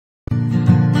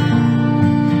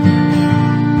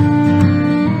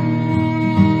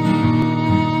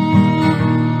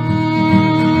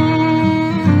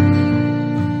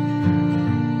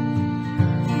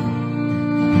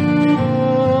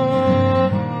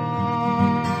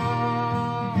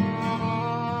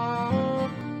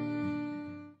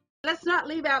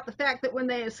about the fact that when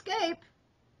they escape,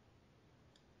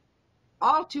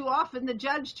 all too often the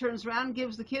judge turns around and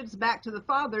gives the kids back to the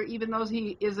father, even though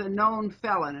he is a known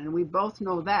felon, and we both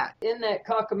know that. In that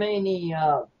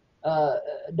cockamamie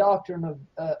doctrine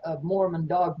of Mormon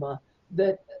dogma,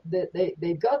 that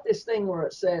they've got this thing where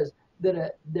it says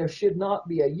that there should not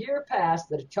be a year past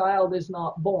that a child is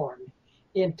not born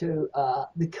into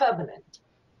the covenant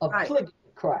of polygamy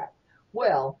crap.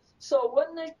 Well, so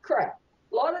wasn't it crap?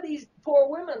 A lot of these poor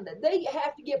women, they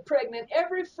have to get pregnant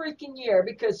every freaking year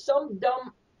because some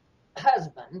dumb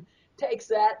husband takes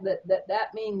that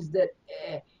means that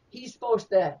he's supposed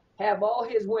to have all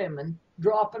his women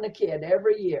dropping a kid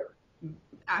every year.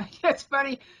 It's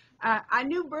funny. I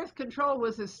knew birth control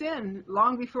was a sin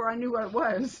long before I knew what it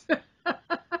was.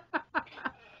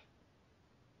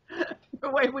 The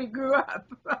way we grew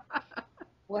up.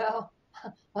 Well,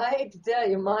 I hate to tell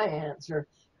you my answer.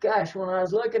 Gosh, when I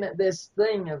was looking at this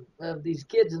thing of these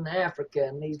kids in Africa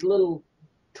and these little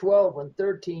 12 and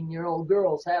 13-year-old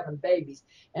girls having babies,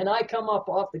 and I come up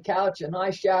off the couch and I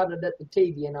shouted at the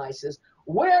TV and I says,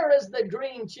 where is the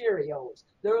green Cheerios?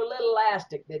 They're a little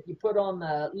elastic that you put on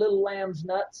the little lamb's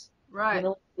nuts, right? You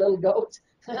know, little goats.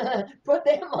 Put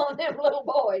them on them little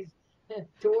boys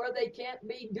to where they can't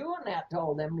be doing that to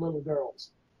all them little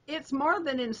girls. It's more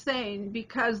than insane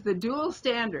because the dual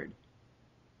standard,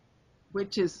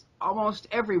 which is almost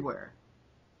everywhere,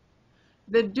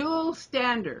 the dual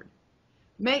standard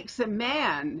makes a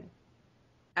man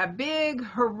a big,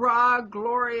 hurrah,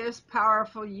 glorious,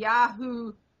 powerful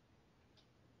Yahoo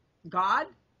God,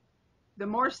 the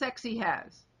more sex he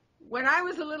has. When I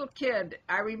was a little kid,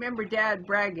 I remember Dad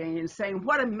bragging and saying,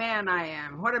 what a man I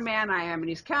am, what a man I am. And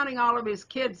he's counting all of his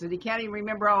kids and he can't even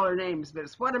remember all their names, but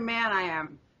it's what a man I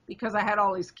am because I had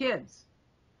all these kids.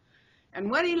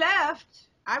 And when he left,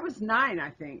 I was 9, I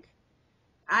think.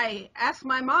 I asked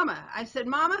my mama, I said,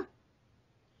 Mama,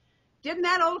 didn't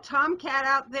that old tomcat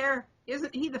out there,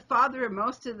 isn't he the father of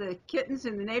most of the kittens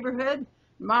in the neighborhood?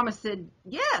 Mama said,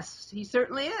 yes, he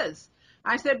certainly is.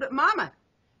 I said, but Mama,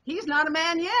 he's not a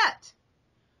man yet.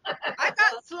 I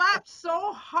got slapped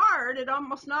so hard it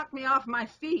almost knocked me off my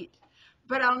feet.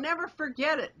 But I'll never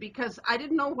forget it because I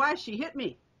didn't know why she hit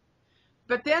me.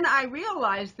 But then I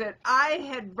realized that I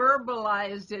had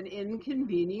verbalized an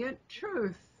inconvenient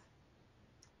truth.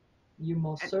 You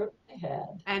most certainly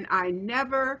had. And I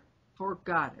never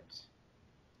forgot it.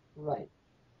 Right.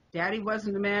 Daddy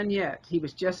wasn't a man yet. He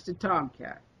was just a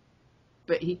tomcat.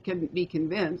 But he couldn't be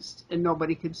convinced, and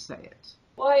nobody could say it.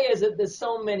 Why is it that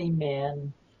so many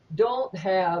men don't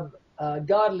have a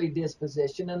godly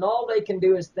disposition, and all they can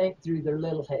do is think through their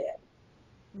little head?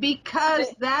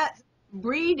 Because that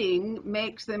breeding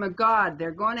makes them a god.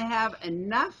 They're going to have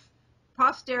enough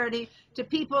posterity to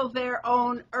people their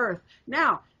own earth.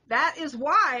 Now, that is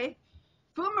why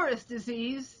Fumarus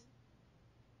disease,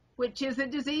 which is a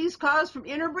disease caused from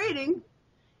interbreeding,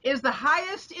 is the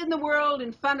highest in the world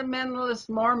in fundamentalist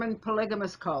Mormon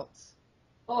polygamous cults.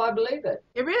 Oh, I believe it.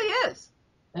 It really is.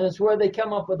 And it's where they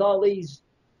come up with all these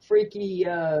freaky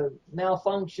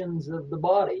malfunctions of the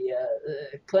body,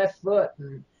 cleft foot,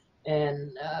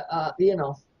 and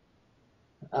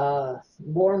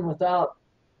born without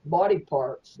body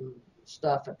parts and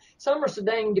stuff. And some are so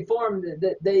dang deformed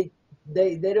that they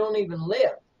don't even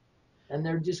live, and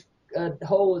they're just a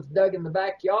hole that's dug in the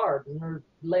backyard, and they're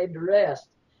laid to rest.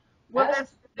 Well,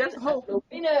 that's the whole.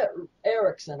 Lena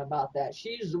Erickson about that.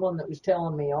 She's the one that was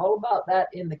telling me all about that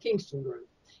in the Kingston group,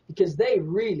 because they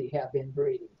really have been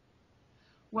breeding.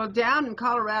 Well, down in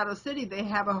Colorado City, they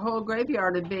have a whole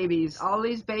graveyard of babies. All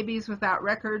these babies without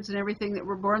records and everything that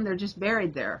were born, they're just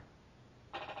buried there.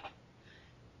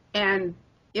 And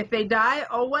if they die,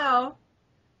 oh well.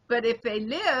 But if they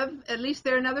live, at least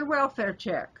they're another welfare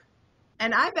check.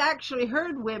 And I've actually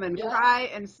heard women cry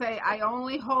and say, I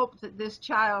only hope that this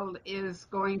child is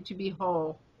going to be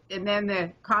whole. And then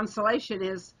the consolation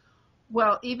is,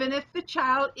 well, even if the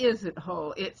child isn't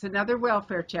whole, it's another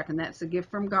welfare check, and that's a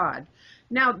gift from God.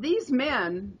 Now, these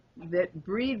men that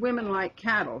breed women like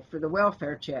cattle for the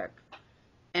welfare check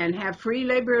and have free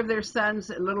labor of their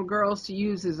sons and little girls to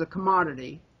use as a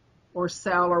commodity or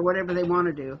sell or whatever they want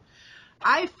to do,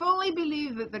 I fully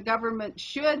believe that the government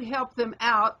should help them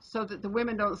out so that the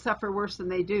women don't suffer worse than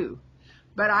they do.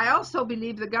 But I also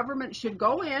believe the government should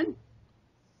go in,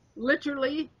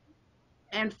 literally,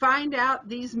 and find out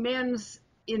these men's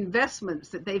investments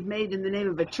that they've made in the name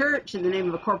of a church, in the name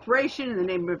of a corporation, in the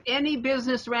name of any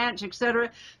business ranch,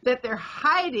 etc., that they're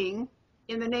hiding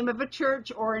in the name of a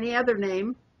church or any other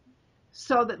name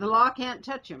so that the law can't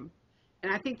touch them.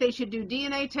 And I think they should do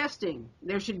DNA testing.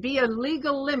 There should be a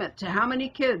legal limit to how many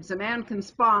kids a man can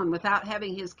spawn without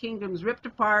having his kingdoms ripped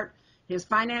apart, his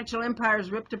financial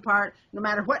empires ripped apart, no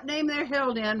matter what name they're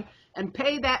held in, and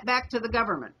pay that back to the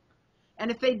government. And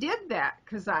if they did that,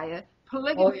 Kaziah,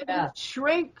 polygamy would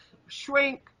shrink,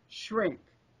 shrink, shrink.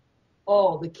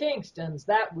 Oh, the Kingstons,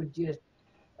 that would just,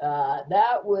 cut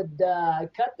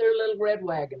their little red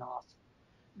wagon off.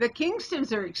 The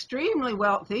Kingstons are extremely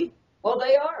wealthy. Oh,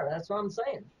 they are. That's what I'm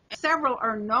saying. Several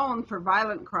are known for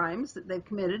violent crimes that they've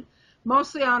committed,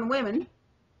 mostly on women.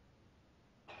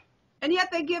 And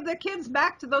yet they give their kids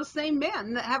back to those same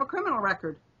men that have a criminal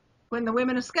record when the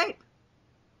women escape.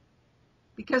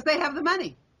 Because they have the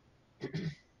money.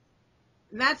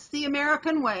 That's the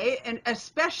American way, and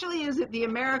especially is it the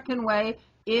American way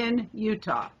in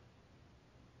Utah.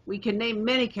 We can name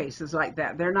many cases like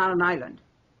that. They're not an island.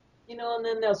 You know, and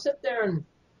then they'll sit there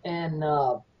and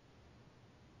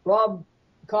rob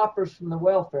coppers from the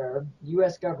welfare,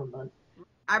 U.S. government.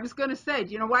 I was going to say,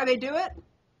 do you know why they do it?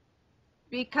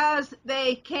 Because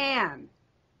they can.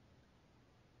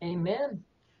 Amen.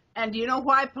 And do you know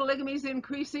why polygamy is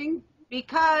increasing?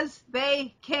 Because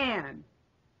they can.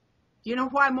 Do you know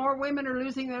why more women are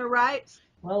losing their rights?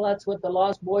 Well, that's what the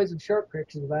Lost Boys of Short Creek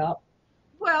is about.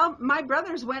 Well, my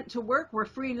brothers went to work, were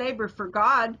free labor for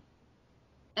God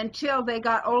until they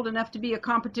got old enough to be a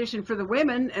competition for the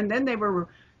women, and then they were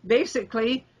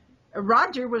basically,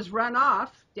 Roger was run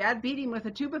off. Dad beat him with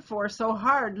a 2x4 so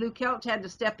hard, Luke Helt had to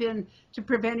step in to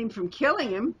prevent him from killing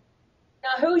him.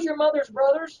 Now, who's your mother's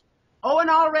brothers? Owen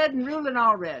Allred and Rulin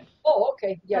Allred. Oh,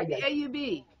 okay. Yeah.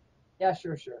 AUB. Yeah,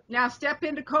 sure. Now step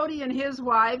into Cody and his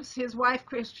wives. His wife,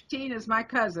 Christine, is my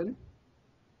cousin.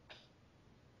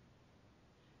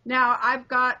 Now, I've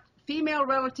got female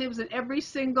relatives in every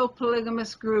single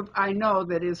polygamous group I know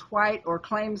that is white or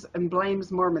claims and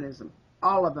blames Mormonism.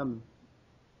 All of them.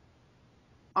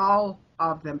 All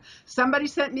of them. Somebody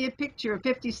sent me a picture of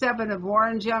 57 of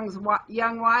Warren Young's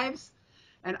young wives,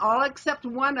 and all except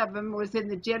one of them was in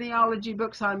the genealogy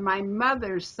books on my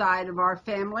mother's side of our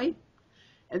family.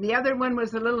 And the other one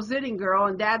was a little Zitting girl,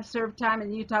 and Dad served time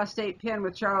in the Utah State Pen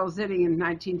with Charles Zitting in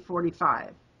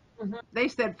 1945. Mm-hmm. They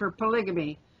said for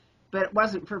polygamy, but it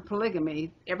wasn't for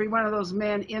polygamy. Every one of those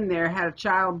men in there had a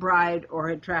child bride or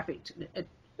had trafficked a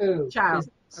child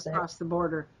across the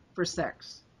border for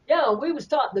sex. Yeah, we was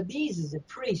taught that these is a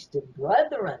priesthood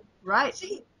brethren. Right.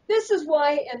 See, this is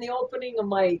why in the opening of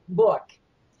my book,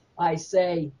 I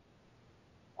say,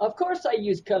 of course I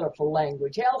use colorful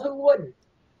language. Hell, who wouldn't?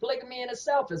 Polygamy in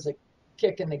itself is a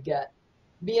kick in the gut.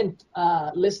 Being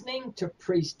listening to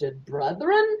priesthood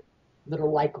brethren that are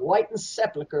like whitened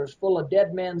sepulchres full of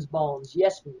dead men's bones.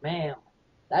 Yes, ma'am.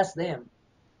 That's them.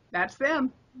 That's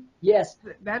them. Yes.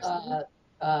 That's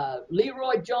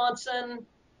Leroy Johnson,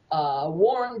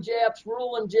 Warren Jeffs,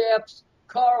 Rulon Jeffs,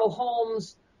 Carl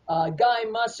Holmes, Guy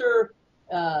Musser,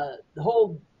 the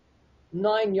whole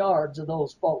 9 yards of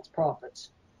those false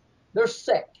prophets. They're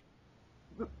sick.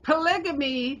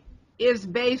 Polygamy is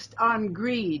based on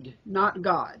greed, not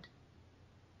God.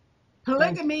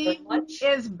 Polygamy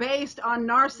is based on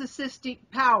narcissistic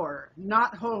power,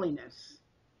 not holiness.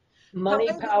 Money,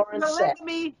 power, and sex.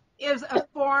 Polygamy is a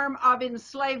form of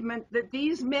enslavement that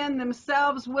these men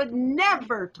themselves would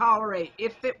never tolerate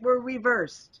if it were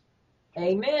reversed.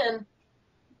 Amen.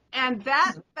 And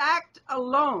that fact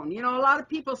alone, you know, a lot of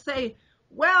people say,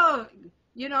 well,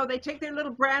 you know, they take their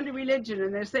little brand of religion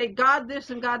and they say God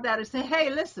this and God that. I say, hey,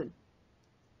 listen,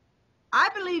 I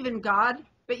believe in God,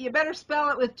 but you better spell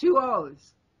it with 2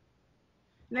 O's.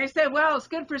 And they say, well, it's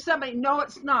good for somebody. No,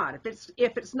 it's not.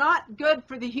 If it's not good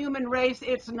for the human race,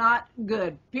 it's not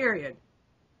good, period.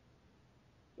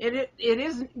 It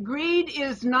isn't. Greed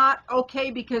is not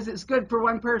okay because it's good for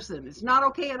one person. It's not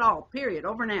okay at all, period,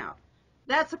 over and out.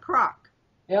 That's a crock.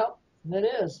 Yep,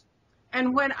 it is.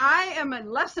 And when I am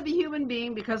less of a human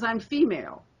being because I'm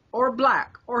female or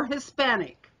black or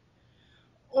Hispanic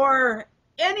or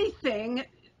anything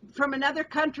from another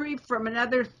country, from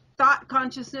another thought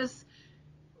consciousness,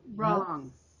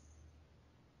 wrong.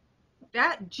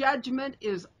 That judgment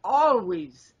is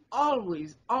always,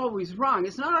 always, always wrong.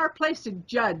 It's not our place to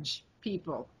judge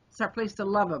people. It's our place to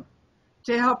love them,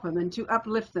 to help them, and to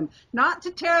uplift them. Not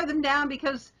to tear them down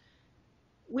because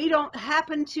we don't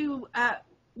happen to,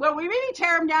 well, we really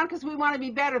tear them down because we want to be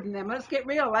better than them. Let's get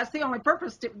real. That's the only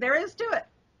purpose there is to it.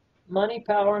 Money,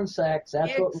 power, and sex.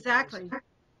 That's exactly. What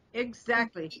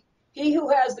exactly. He who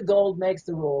has the gold makes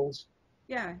the rules.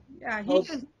 Yeah. He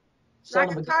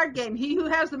like a card game. He who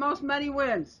has the most money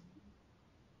wins.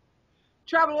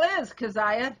 Trouble is,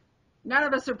 Kaziah, none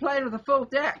of us are playing with a full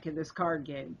deck in this card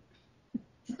game.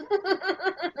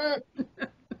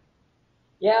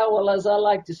 Yeah, well, as I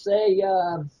like to say,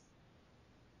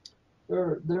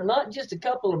 they're not just a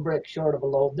couple of bricks short of a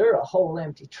load. They're a whole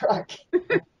empty truck.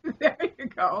 There you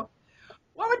go.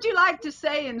 What would you like to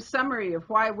say in summary of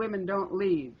why women don't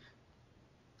leave?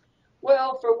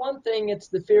 Well, for one thing, it's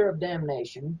the fear of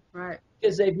damnation. Right.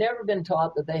 Because they've never been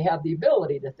taught that they have the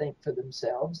ability to think for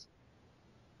themselves.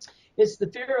 It's the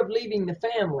fear of leaving the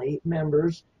family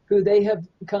members who they have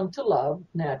come to love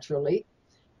naturally,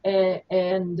 and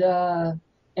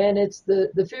it's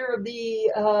the fear of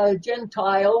the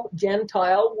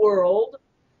Gentile world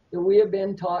that we have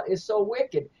been taught is so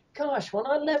wicked. Gosh, when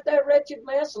I left that wretched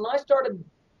mess and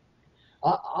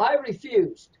I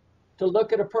refused to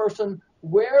look at a person.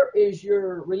 Where is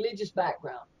your religious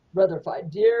background? Whether if I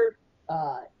dare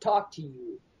talk to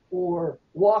you or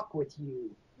walk with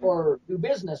you or do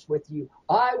business with you,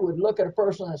 I would look at a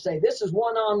person and say, this is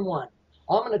one-on-one.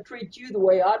 I'm going to treat you the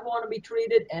way I'd want to be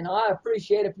treated, and I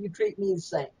appreciate if you treat me the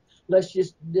same. Let's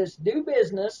just do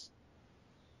business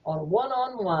on a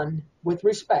one-on-one with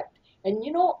respect. And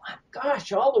you know,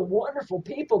 gosh, all the wonderful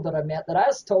people that I met that I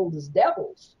was told as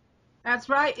devils. That's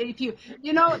right. If you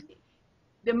know,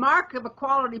 the mark of a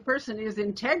quality person is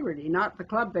integrity, not the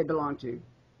club they belong to.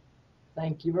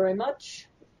 Thank you very much.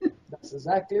 That's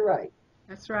exactly right.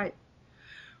 That's right.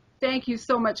 Thank you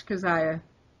so much, Kaziah.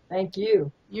 Thank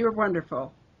you. You're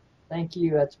wonderful. Thank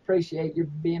you. I appreciate you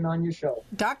being on your show.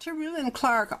 Dr. Reuben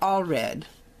Clark Allred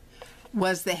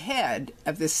was the head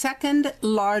of the second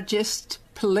largest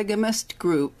polygamist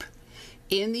group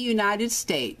in the United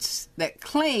States that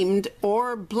claimed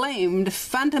or blamed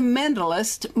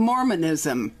fundamentalist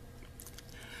Mormonism.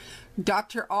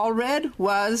 Dr. Allred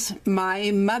was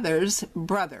my mother's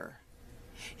brother.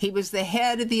 He was the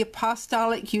head of the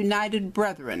Apostolic United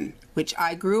Brethren, which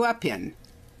I grew up in,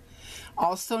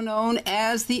 also known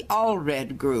as the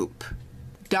Allred Group.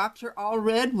 Dr.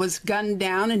 Allred was gunned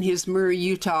down in his Murray,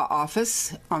 Utah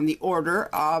office on the order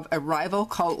of a rival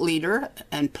cult leader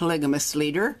and polygamist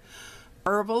leader,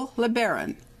 Orville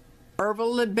LeBaron.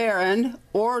 Orville LeBaron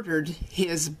ordered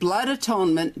his blood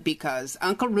atonement because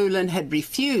Uncle Reuben had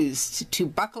refused to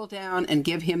buckle down and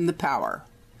give him the power.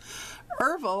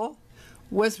 Orville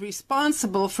was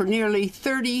responsible for nearly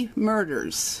 30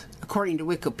 murders, according to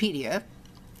Wikipedia.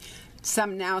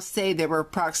 Some now say there were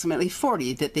approximately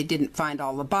 40, that they didn't find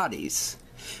all the bodies.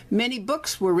 Many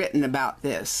books were written about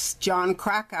this. John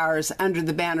Krakauer's Under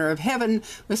the Banner of Heaven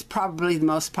was probably the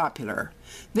most popular.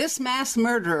 This mass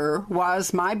murderer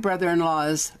was my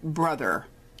brother-in-law's brother.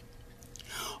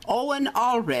 Owen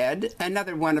Allred,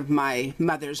 another one of my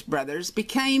mother's brothers,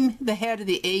 became the head of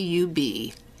the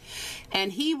AUB,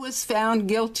 and he was found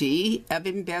guilty of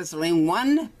embezzling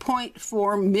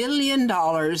 $1.4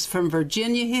 million from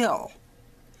Virginia Hill.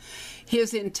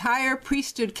 His entire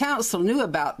priesthood council knew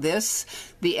about this.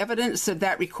 The evidence of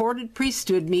that recorded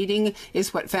priesthood meeting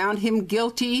is what found him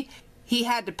guilty. He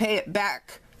had to pay it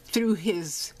back through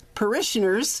his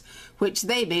parishioners, which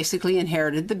they basically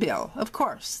inherited the bill. Of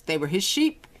course, they were his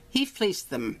sheep. He fleeced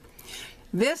them.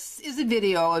 This is a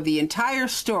video of the entire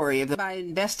story by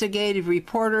investigative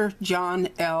reporter John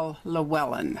L.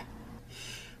 Llewellyn.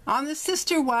 On the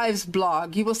Sister Wives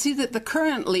blog, you will see that the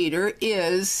current leader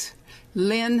is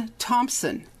Lynn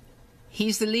Thompson.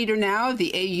 He's the leader now of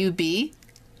the AUB,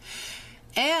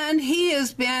 and he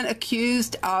has been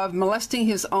accused of molesting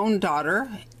his own daughter,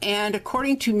 and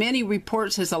according to many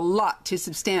reports, has a lot to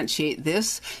substantiate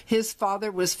this. His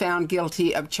father was found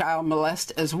guilty of child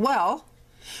molest as well.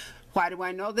 Why do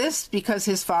I know this? Because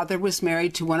his father was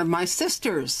married to one of my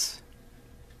sisters.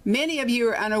 Many of you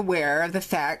are unaware of the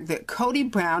fact that Cody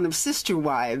Brown of Sister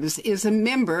Wives is a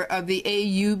member of the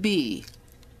AUB.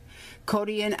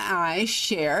 Cody and I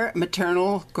share a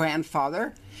maternal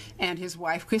grandfather, and his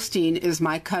wife Christine is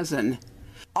my cousin.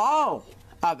 All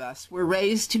of us were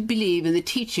raised to believe in the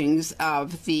teachings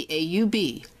of the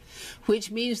AUB,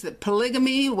 which means that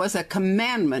polygamy was a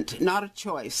commandment, not a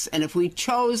choice, and if we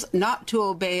chose not to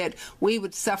obey it, we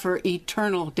would suffer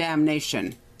eternal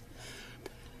damnation.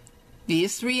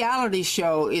 This reality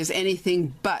show is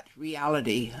anything but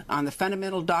reality on the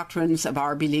fundamental doctrines of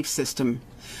our belief system.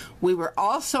 We were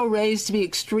also raised to be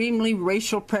extremely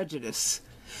racial prejudiced.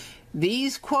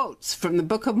 These quotes from the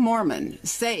Book of Mormon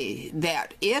say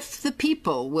that if the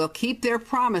people will keep their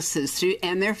promises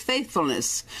and their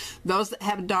faithfulness, those that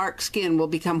have dark skin will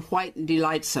become white and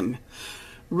delightsome.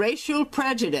 Racial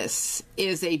prejudice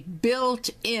is a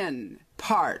built-in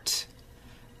part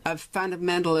of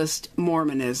fundamentalist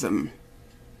Mormonism.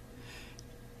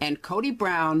 And Cody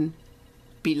Brown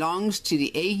belongs to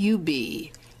the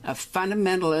AUB, a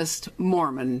fundamentalist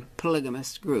Mormon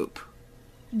polygamist group.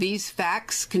 These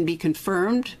facts can be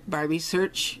confirmed by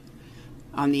research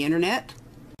on the internet.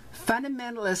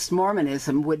 Fundamentalist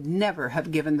Mormonism would never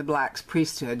have given the blacks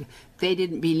priesthood. They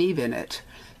didn't believe in it.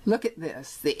 Look at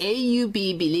this. The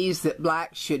AUB believes that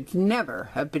blacks should never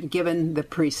have been given the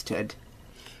priesthood.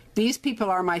 These people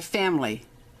are my family.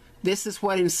 This is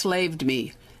what enslaved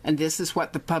me, and this is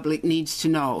what the public needs to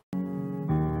know.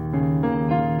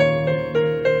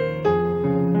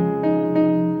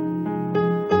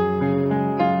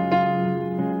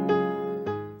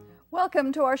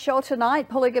 Welcome to our show tonight,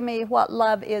 Polygamy, What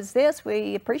Love Is This?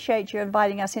 We appreciate you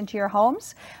inviting us into your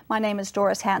homes. My name is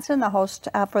Doris Hanson, the host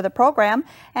for the program,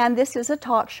 and this is a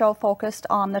talk show focused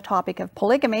on the topic of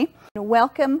polygamy.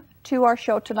 Welcome to our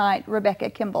show tonight, Rebecca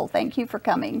Kimbel. Thank you for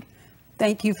coming.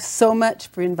 Thank you so much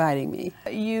for inviting me.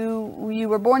 You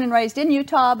were born and raised in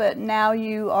Utah, but now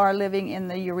you are living in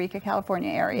the Eureka,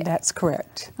 California area. That's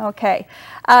correct. Okay.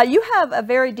 You have a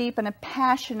very deep and a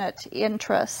passionate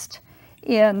interest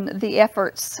in the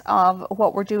efforts of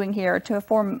what we're doing here to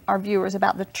inform our viewers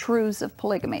about the truths of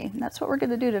polygamy. And that's what we're going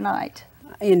to do tonight.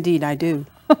 Indeed, I do.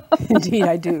 Indeed,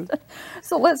 I do.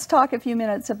 So let's talk a few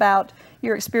minutes about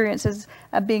your experiences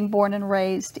of being born and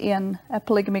raised in a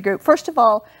polygamy group. First of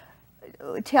all,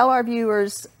 tell our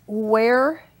viewers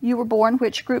where you were born,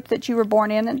 which group that you were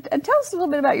born in, and tell us a little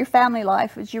bit about your family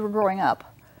life as you were growing up.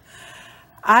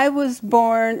 I was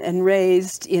born and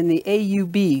raised in the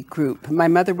AUB group. My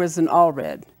mother was an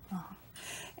Allred,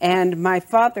 and my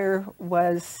father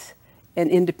was an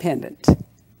independent.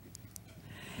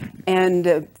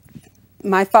 And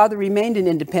my father remained an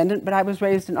independent, but I was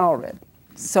raised an Allred.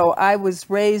 So I was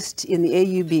raised in the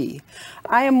AUB.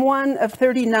 I am one of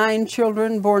 39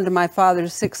 children born to my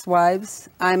father's 6 wives.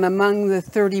 I'm among the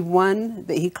 31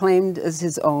 that he claimed as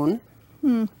his own.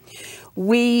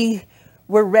 We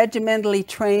were regimentally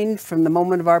trained from the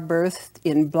moment of our birth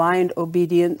in blind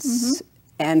obedience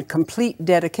and complete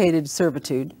dedicated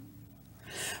servitude.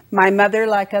 My mother,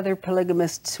 like other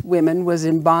polygamist women, was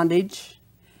in bondage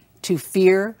to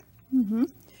fear,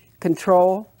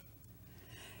 control,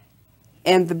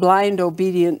 and the blind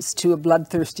obedience to a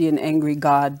bloodthirsty and angry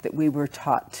God that we were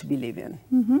taught to believe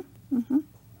in.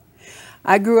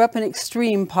 I grew up in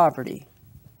extreme poverty.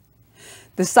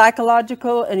 The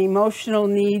psychological and emotional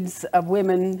needs of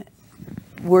women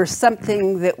were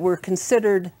something that were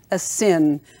considered a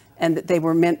sin and that they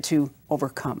were meant to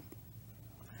overcome.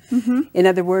 In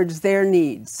other words, their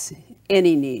needs,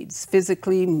 any needs,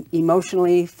 physically,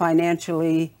 emotionally,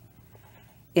 financially,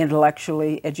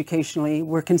 intellectually, educationally,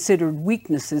 were considered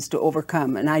weaknesses to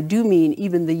overcome. And I do mean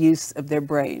even the use of their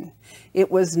brain.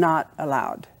 It was not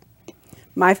allowed.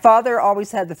 My father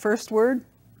always had the first word,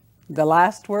 the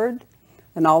last word,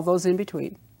 and all those in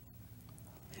between.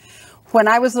 When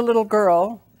I was a little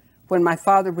girl, when my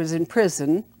father was in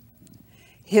prison,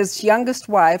 his youngest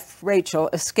wife, Rachel,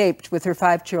 escaped with her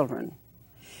 5 children.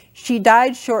 She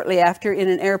died shortly after in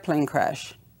an airplane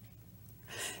crash.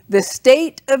 The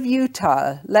state of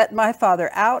Utah let my father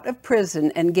out of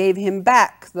prison and gave him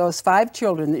back those 5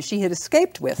 children that she had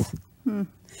escaped with,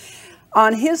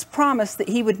 on his promise that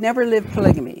he would never live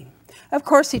polygamy. Of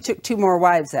course, he took 2 more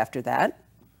wives after that.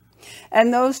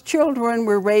 And those children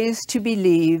were raised to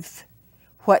believe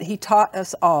what he taught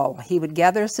us all. He would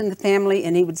gather us in the family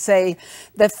and he would say,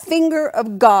 the finger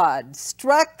of God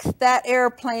struck that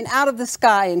airplane out of the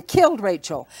sky and killed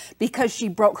Rachel because she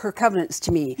broke her covenants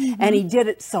to me. And he did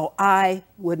it so I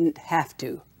wouldn't have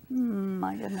to.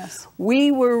 My goodness.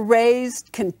 We were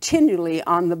raised continually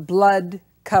on the blood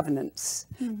covenants,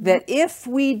 that if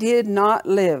we did not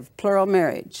live plural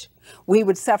marriage, we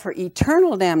would suffer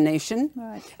eternal damnation,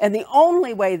 and the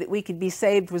only way that we could be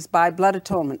saved was by blood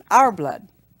atonement, our blood.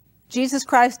 Jesus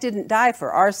Christ didn't die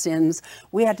for our sins.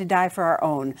 We had to die for our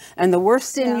own. And the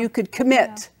worst sin you could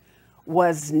commit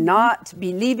was not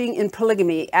believing in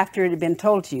polygamy after it had been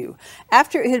told to you.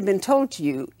 After it had been told to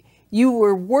you, you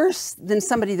were worse than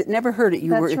somebody that never heard it.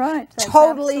 You were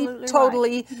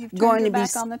totally going to be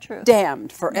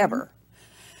damned forever.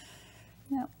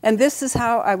 And this is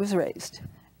how I was raised.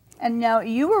 And now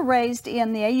you were raised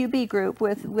in the AUB group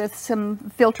with some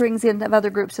filterings into other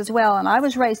groups as well. And I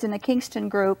was raised in the Kingston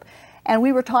group, and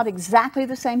we were taught exactly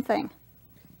the same thing.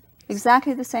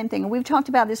 Exactly the same thing. And we've talked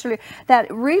about this earlier,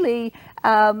 that really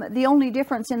the only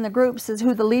difference in the groups is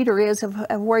who the leader is of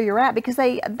where you're at, because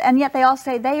and yet they all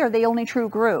say they are the only true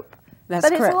group. That's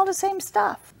correct. But it's all the same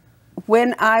stuff.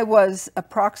 When I was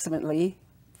approximately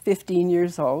 15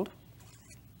 years old,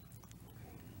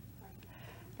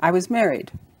 I was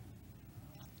married.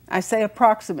 I say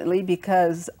approximately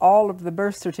because all of the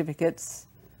birth certificates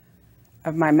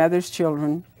of my mother's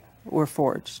children were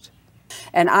forged.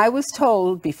 And I was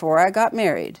told before I got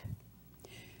married,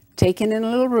 taken in a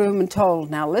little room and told,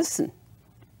 now listen.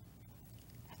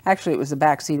 Actually, it was the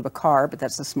back seat of a car, but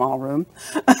that's a small room.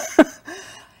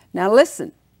 Now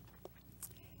listen.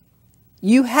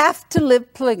 You have to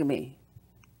live polygamy.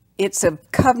 It's a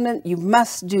covenant you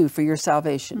must do for your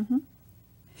salvation.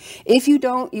 If you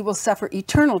don't, you will suffer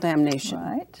eternal damnation.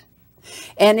 Right.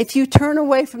 And if you turn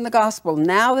away from the gospel,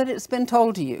 now that it's been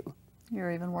told to you,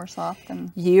 You're even worse off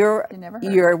than you're you never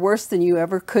heard. You're worse than you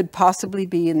ever could possibly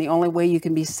be, and the only way you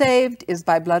can be saved is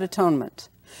by blood atonement.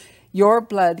 Your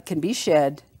blood can be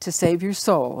shed to save your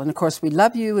soul. And of course, we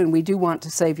love you and we do want to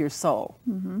save your soul.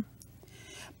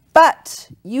 But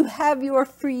you have your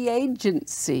free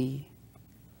agency.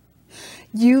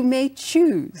 You may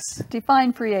choose.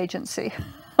 Define free agency.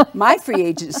 My free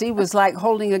agency was like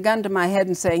holding a gun to my head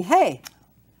and saying, hey,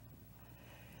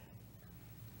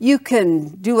 you can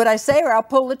do what I say or I'll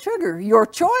pull the trigger. Your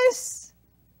choice.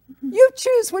 You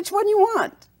choose which one you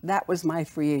want. That was my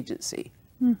free agency.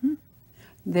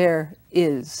 There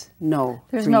is no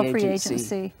There's free no agency. free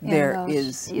agency. in There those.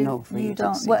 is no free You don't.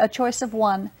 agency. Well, a choice of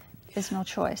one is no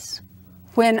choice.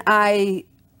 When I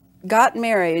got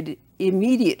married,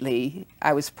 immediately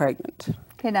I was pregnant.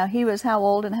 Okay, now he was how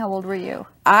old and how old were you?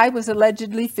 I was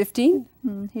allegedly 15.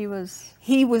 He was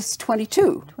He was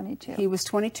 22. 22. He was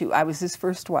 22. I was his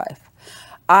first wife.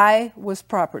 I was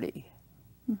property.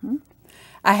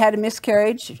 I had a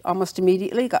miscarriage almost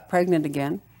immediately, got pregnant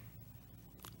again.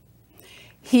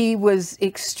 He was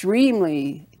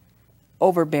extremely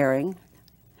overbearing.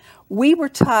 We were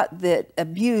taught that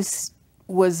abuse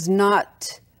was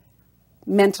not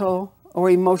mental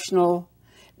or emotional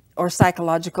or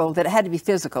psychological, that it had to be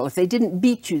physical. If they didn't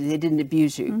beat you, they didn't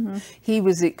abuse you. He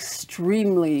was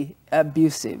extremely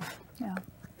abusive. Yeah.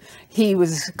 He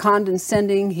was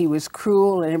condescending, he was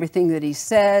cruel in everything that he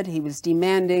said, he was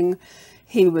demanding,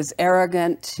 he was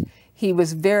arrogant, he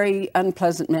was a very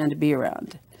unpleasant man to be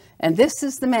around. And this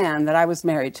is the man that I was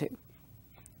married to.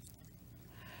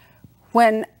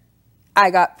 When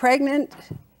I got pregnant,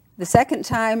 the second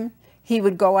time, he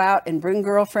would go out and bring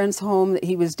girlfriends home that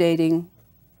he was dating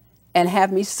and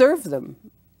have me serve them.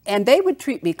 And they would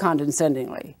treat me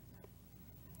condescendingly.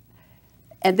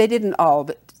 And they didn't all,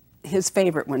 but his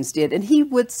favorite ones did. And he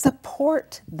would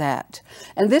support that.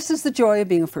 And this is the joy of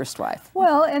being a first wife.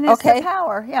 Well, and it's Okay. the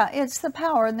power. Yeah, it's the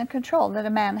power and the control that a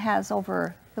man has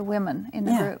over the women in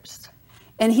the Yeah. groups.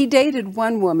 And he dated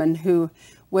one woman who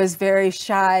was very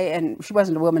shy, and she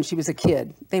wasn't a woman, she was a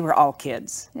kid. They were all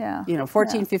kids. Yeah. You know,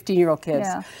 14, 15-year-old kids.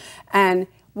 Yeah. And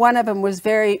one of them was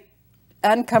very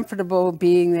uncomfortable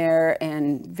being there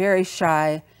and very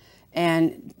shy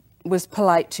and was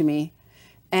polite to me.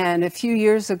 And a few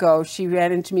years ago, she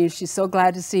ran into me and she's so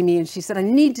glad to see me. And she said, I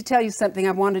need to tell you something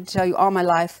I've wanted to tell you all my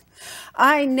life.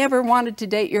 I never wanted to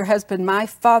date your husband. My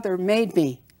father made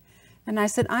me. And I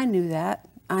said, I knew that.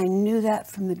 I knew that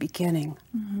from the beginning.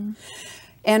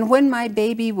 And when my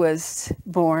baby was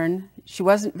born, she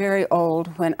wasn't very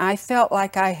old, when I felt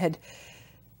like I had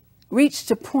reached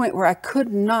a point where I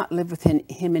could not live with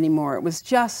him anymore. It was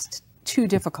just too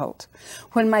difficult.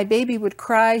 When my baby would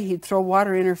cry, he'd throw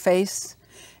water in her face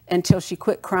until she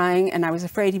quit crying, and I was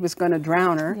afraid he was going to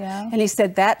drown her. Yeah. And he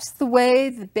said, that's the way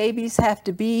the babies have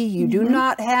to be. You do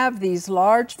not have these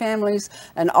large families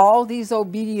and all these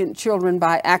obedient children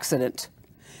by accident.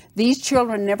 These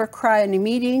children never cry in a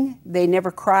meeting. They never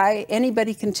cry.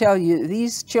 Anybody can tell you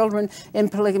these children in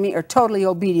polygamy are totally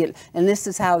obedient, and this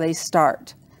is how they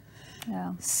start.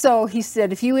 Yeah. So he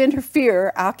said, if you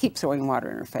interfere, I'll keep throwing water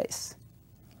in her face.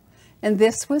 And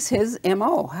this was his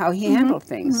MO, how he handled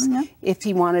things. If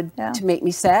he wanted to make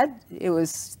me sad, it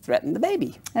was threaten the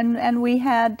baby. And we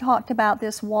had talked about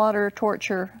this water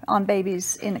torture on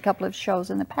babies in a couple of shows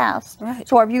in the past. Right.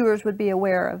 So our viewers would be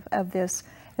aware of this.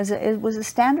 It was a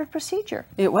standard procedure.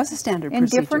 It was a standard in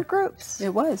procedure. different groups.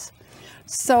 It was.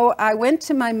 So I went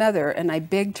to my mother and I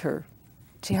begged her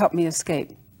to help me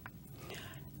escape.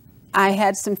 I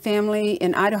had some family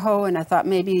in Idaho, and I thought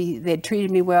maybe they'd treated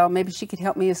me well. Maybe she could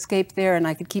help me escape there, and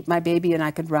I could keep my baby and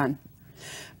I could run.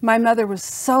 My mother was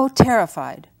so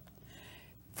terrified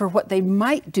for what they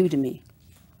might do to me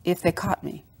if they caught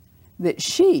me, that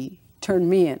she turned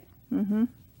me in.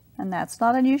 And that's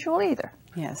not unusual either.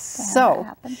 Yes. To have that So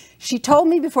happen. she told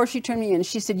me before she turned me in,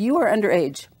 she said, you are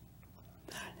underage.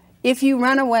 If you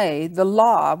run away, the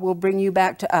law will bring you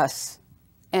back to us.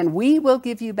 And we will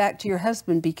give you back to your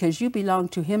husband because you belong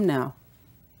to him now.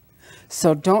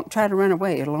 So don't try to run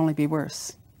away. It'll only be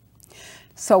worse.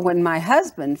 So when my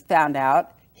husband found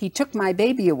out, he took my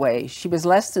baby away. She was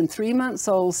less than 3 months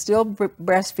old, still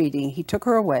breastfeeding. He took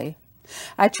her away.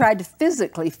 I tried to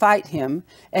physically fight him,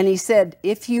 and he said,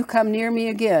 if you come near me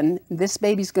again, this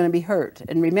baby's going to be hurt.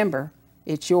 And remember,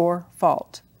 it's your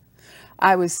fault.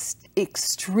 I was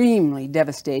extremely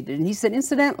devastated. And he said,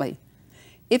 incidentally,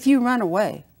 if you run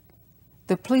away,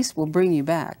 the police will bring you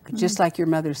back, just like your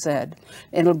mother said.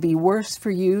 It'll be worse for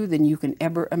you than you can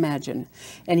ever imagine.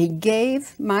 And he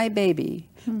gave my baby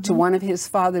to one of his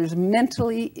father's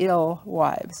mentally ill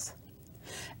wives.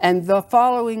 And the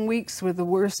following weeks were the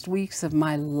worst weeks of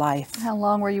my life. How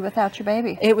long were you without your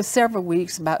baby? It was several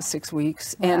weeks, about 6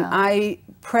 weeks. Wow. And I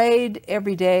prayed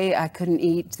every day. I couldn't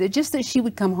eat. Just that she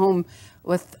would come home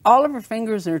with all of her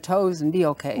fingers and her toes and be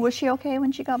okay. Was she okay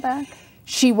when she got back?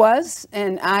 She was,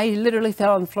 and I literally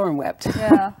fell on the floor and wept.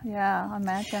 Yeah, yeah, I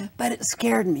imagine. But it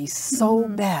scared me so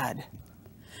bad.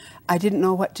 I didn't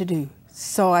know what to do.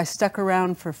 So I stuck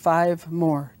around for 5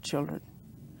 more children.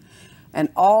 And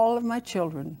all of my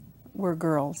children were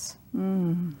girls.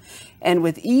 And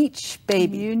with each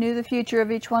baby... You knew the future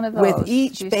of each one of those. With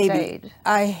each you baby, stayed.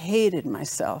 I hated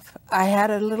myself. I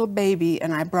had a little baby,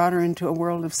 and I brought her into a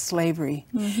world of slavery.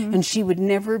 And she would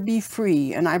never be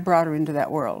free, and I brought her into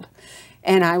that world.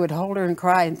 And I would hold her and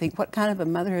cry and think, what kind of a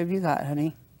mother have you got,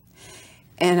 honey?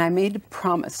 And I made a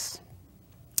promise.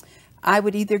 I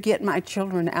would either get my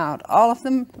children out, all of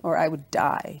them, or I would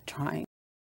die trying.